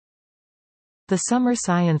The Summer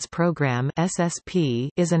Science Program (SSP)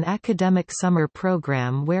 is an academic summer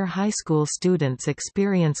program where high school students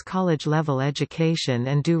experience college-level education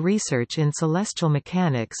and do research in celestial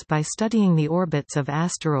mechanics by studying the orbits of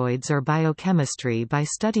asteroids or biochemistry by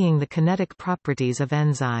studying the kinetic properties of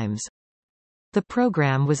enzymes. The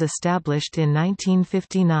program was established in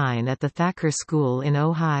 1959 at the Thacker School in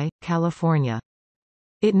Ojai, California.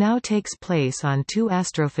 It now takes place on two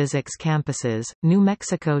astrophysics campuses, New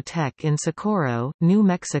Mexico Tech in Socorro, New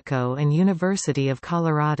Mexico and University of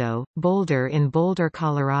Colorado, Boulder in Boulder,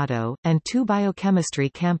 Colorado, and two biochemistry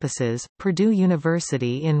campuses, Purdue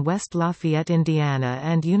University in West Lafayette, Indiana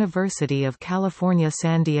and University of California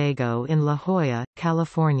San Diego in La Jolla,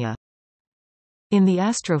 California. In the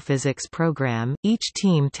astrophysics program, each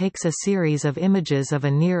team takes a series of images of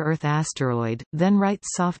a near-Earth asteroid, then writes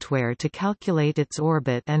software to calculate its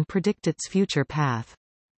orbit and predict its future path.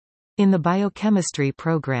 In the biochemistry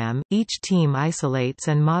program, each team isolates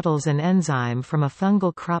and models an enzyme from a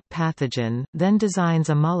fungal crop pathogen, then designs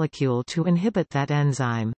a molecule to inhibit that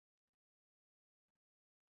enzyme.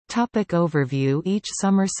 Topic overview. Each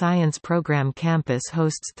summer science program campus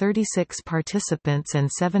hosts 36 participants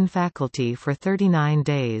and 7 faculty for 39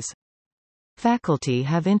 days. Faculty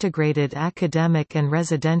have integrated academic and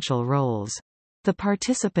residential roles. The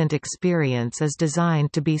participant experience is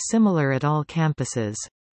designed to be similar at all campuses.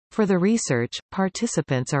 For the research,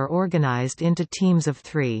 participants are organized into teams of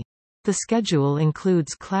 3. The schedule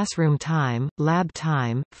includes classroom time, lab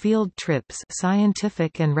time, field trips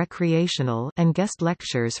scientific and recreational and guest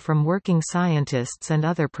lectures from working scientists and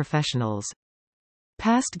other professionals.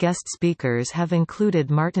 Past guest speakers have included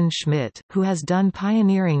Martin Schmidt, who has done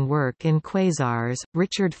pioneering work in quasars,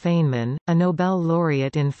 Richard Feynman, a Nobel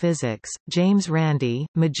laureate in physics, James Randi,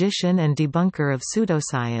 magician and debunker of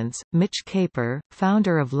pseudoscience, Mitch Caper,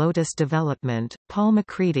 founder of Lotus Development, Paul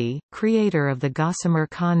MacCready, creator of the Gossamer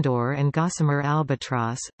Condor and Gossamer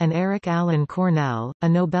Albatross, and Eric Allen Cornell, a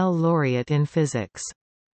Nobel laureate in physics.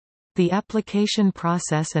 The application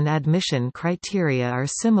process and admission criteria are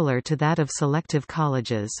similar to that of selective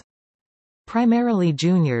colleges. Primarily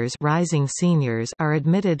juniors, rising seniors are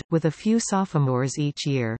admitted, with a few sophomores each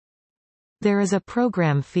year. There is a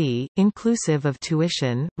program fee, inclusive of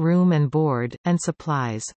tuition, room and board, and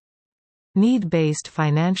supplies. Need-based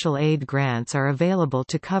financial aid grants are available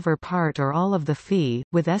to cover part or all of the fee,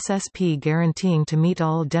 with SSP guaranteeing to meet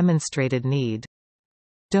all demonstrated need.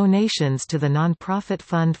 Donations to the nonprofit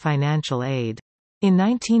fund financial aid. In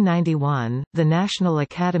 1991, the National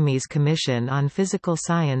Academy's Commission on Physical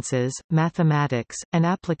Sciences, Mathematics, and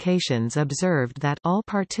Applications observed that all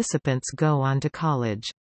participants go on to college.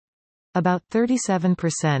 About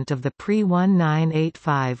 37% of the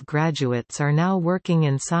pre-1985 graduates are now working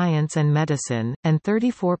in science and medicine, and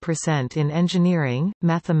 34% in engineering,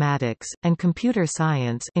 mathematics, and computer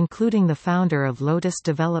science, including the founder of Lotus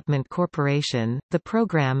Development Corporation. The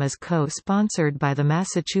program is co-sponsored by the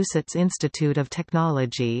Massachusetts Institute of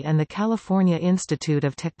Technology and the California Institute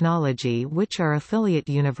of Technology, which are affiliate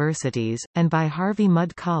universities, and by Harvey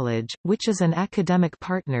Mudd College, which is an academic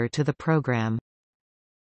partner to the program.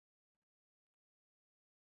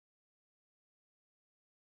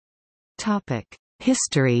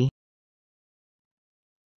 History.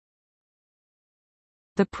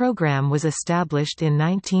 The program was established in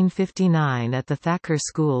 1959 at the Thacker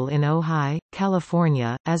School in Ojai,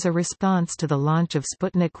 California, as a response to the launch of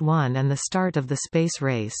Sputnik 1 and the start of the space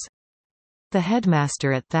race. The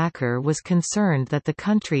headmaster at Thacker was concerned that the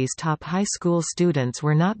country's top high school students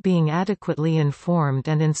were not being adequately informed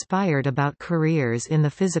and inspired about careers in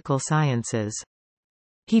the physical sciences.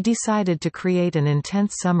 He decided to create an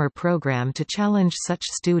intense summer program to challenge such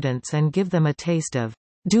students and give them a taste of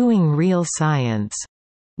doing real science,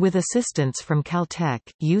 with assistance from Caltech,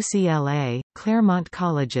 UCLA, Claremont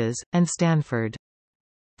Colleges, and Stanford.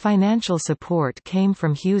 Financial support came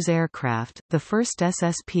from Hughes Aircraft. The first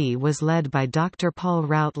SSP was led by Dr. Paul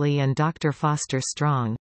Routley and Dr. Foster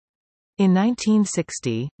Strong. In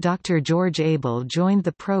 1960, Dr. George Abel joined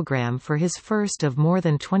the program for his first of more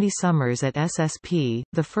than 20 summers at SSP.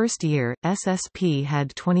 The first year, SSP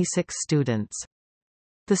had 26 students.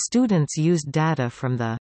 The students used data from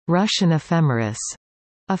the Russian ephemeris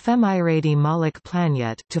Ephemeridi Malik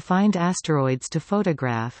Planyet to find asteroids to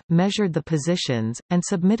photograph, measured the positions, and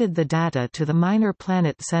submitted the data to the Minor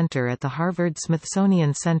Planet Center at the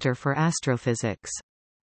Harvard-Smithsonian Center for Astrophysics.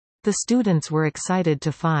 The students were excited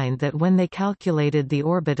to find that when they calculated the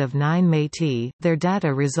orbit of 9 Métis, their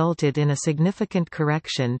data resulted in a significant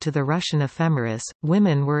correction to the Russian ephemeris.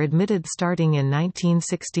 Women were admitted starting in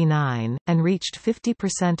 1969, and reached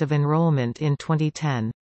 50% of enrollment in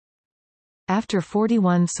 2010. After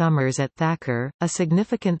 41 summers at Thacker, a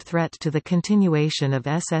significant threat to the continuation of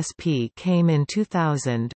SSP came in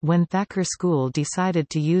 2000, when Thacker School decided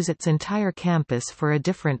to use its entire campus for a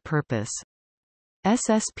different purpose.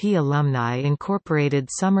 SSP Alumni Incorporated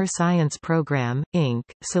Summer Science Program, Inc.,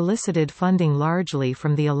 solicited funding largely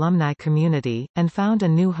from the alumni community, and found a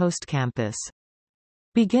new host campus.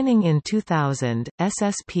 Beginning in 2000,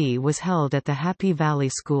 SSP was held at the Happy Valley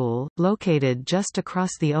School, located just across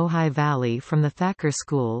the Ojai Valley from the Thacker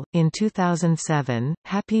School. In 2007,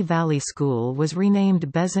 Happy Valley School was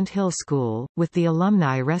renamed Besant Hill School. With the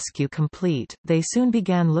alumni rescue complete, they soon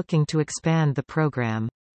began looking to expand the program.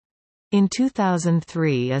 In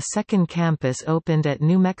 2003, a second campus opened at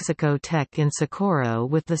New Mexico Tech in Socorro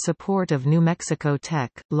with the support of New Mexico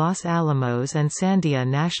Tech, Los Alamos and Sandia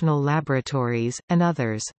National Laboratories, and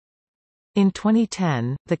others. In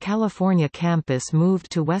 2010, the California campus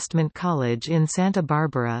moved to Westmont College in Santa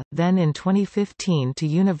Barbara, then in 2015 to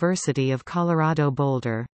University of Colorado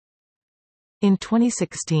Boulder. In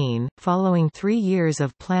 2016, following 3 years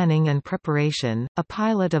of planning and preparation, a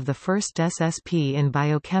pilot of the first SSP in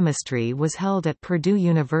biochemistry was held at Purdue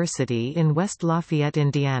University in West Lafayette,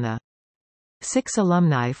 Indiana. 6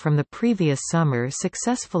 alumni from the previous summer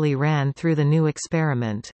successfully ran through the new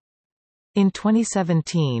experiment. In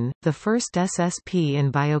 2017, the first SSP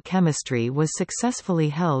in biochemistry was successfully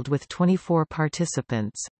held with 24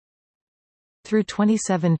 participants. Through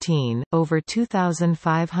 2017, over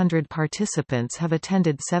 2,500 participants have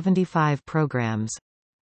attended 75 programs.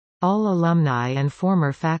 All alumni and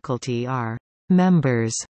former faculty are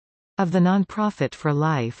members of the nonprofit for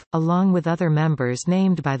life, along with other members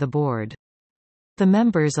named by the board. The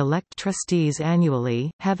members elect trustees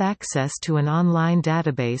annually, have access to an online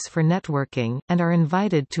database for networking, and are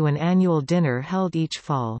invited to an annual dinner held each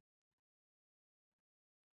fall.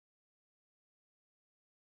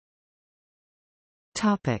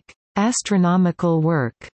 Astronomical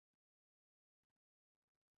work.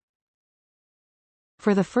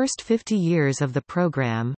 For the first 50 years of the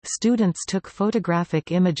program, students took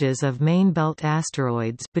photographic images of main belt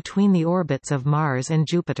asteroids between the orbits of Mars and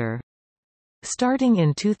Jupiter. Starting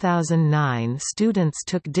in 2009, students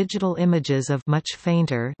took digital images of much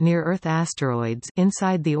fainter near-Earth asteroids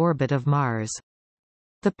inside the orbit of Mars.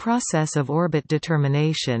 The process of orbit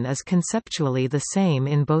determination is conceptually the same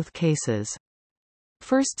in both cases.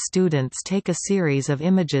 First, students take a series of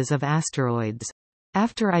images of asteroids.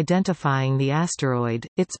 After identifying the asteroid,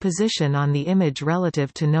 its position on the image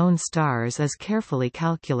relative to known stars is carefully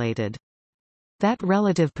calculated. That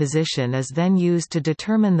relative position is then used to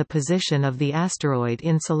determine the position of the asteroid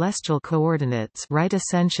in celestial coordinates, right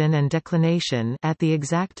ascension and declination, at the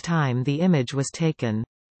exact time the image was taken.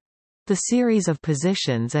 The series of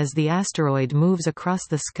positions as the asteroid moves across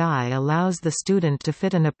the sky allows the student to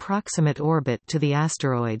fit an approximate orbit to the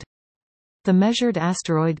asteroid. The measured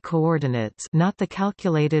asteroid coordinates, not the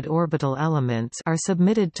calculated orbital elements, are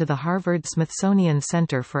submitted to the Harvard-Smithsonian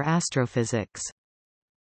Center for Astrophysics.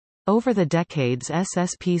 Over the decades,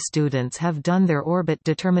 SSP students have done their orbit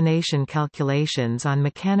determination calculations on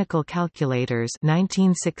mechanical calculators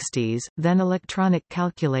 1960s, then electronic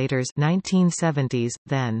calculators 1970s,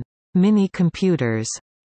 then mini-computers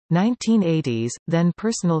 1980s, then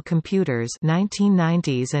personal computers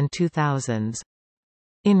 1990s and 2000s.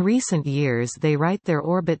 In recent years they write their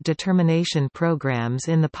orbit determination programs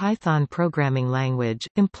in the Python programming language,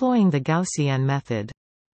 employing the Gaussian method.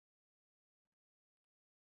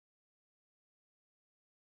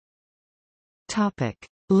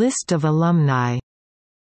 List of alumni.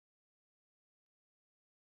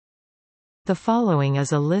 The following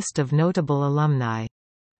is a list of notable alumni.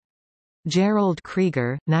 Gerald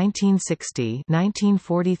Krieger,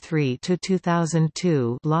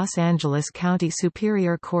 1960–1943–2002, Los Angeles County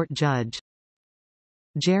Superior Court Judge.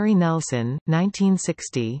 Jerry Nelson,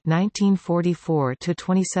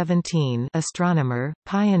 1960–1944–2017, astronomer,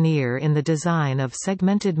 pioneer in the design of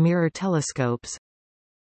segmented mirror telescopes.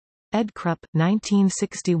 Ed Krupp,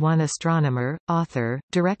 1961, astronomer, author,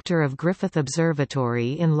 director of Griffith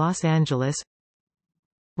Observatory in Los Angeles.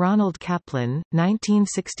 Ronald Kaplan,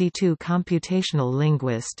 1962, computational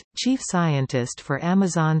linguist, chief scientist for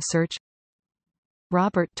Amazon Search.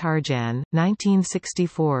 Robert Tarjan,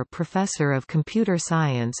 1964, professor of computer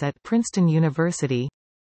science at Princeton University.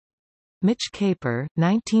 Mitch Caper,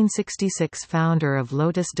 1966, founder of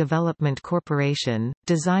Lotus Development Corporation,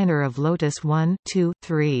 designer of Lotus 1, 2,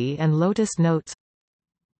 3 and Lotus Notes.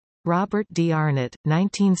 Robert D. Arnott,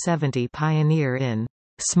 1970, pioneer in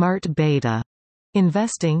smart beta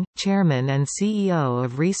investing, chairman and CEO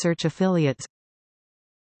of Research Affiliates.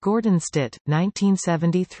 Gordon Stitt,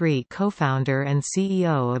 1973 co-founder and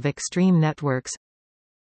CEO of Extreme Networks.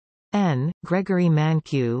 N. Gregory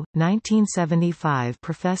Mankiw, 1975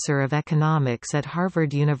 professor of economics at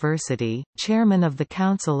Harvard University, chairman of the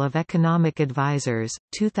Council of Economic Advisers,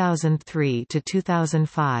 2003 to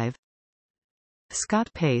 2005. Scott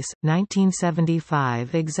Pace,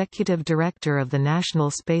 1975 executive director of the National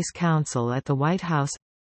Space Council at the White House.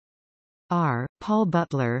 R. Paul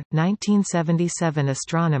Butler, 1977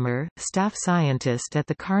 astronomer, staff scientist at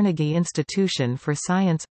the Carnegie Institution for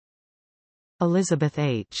Science. Elizabeth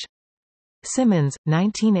H. Simmons,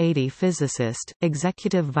 1980 physicist,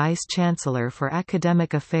 executive vice chancellor for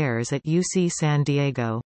academic affairs at UC San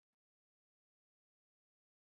Diego.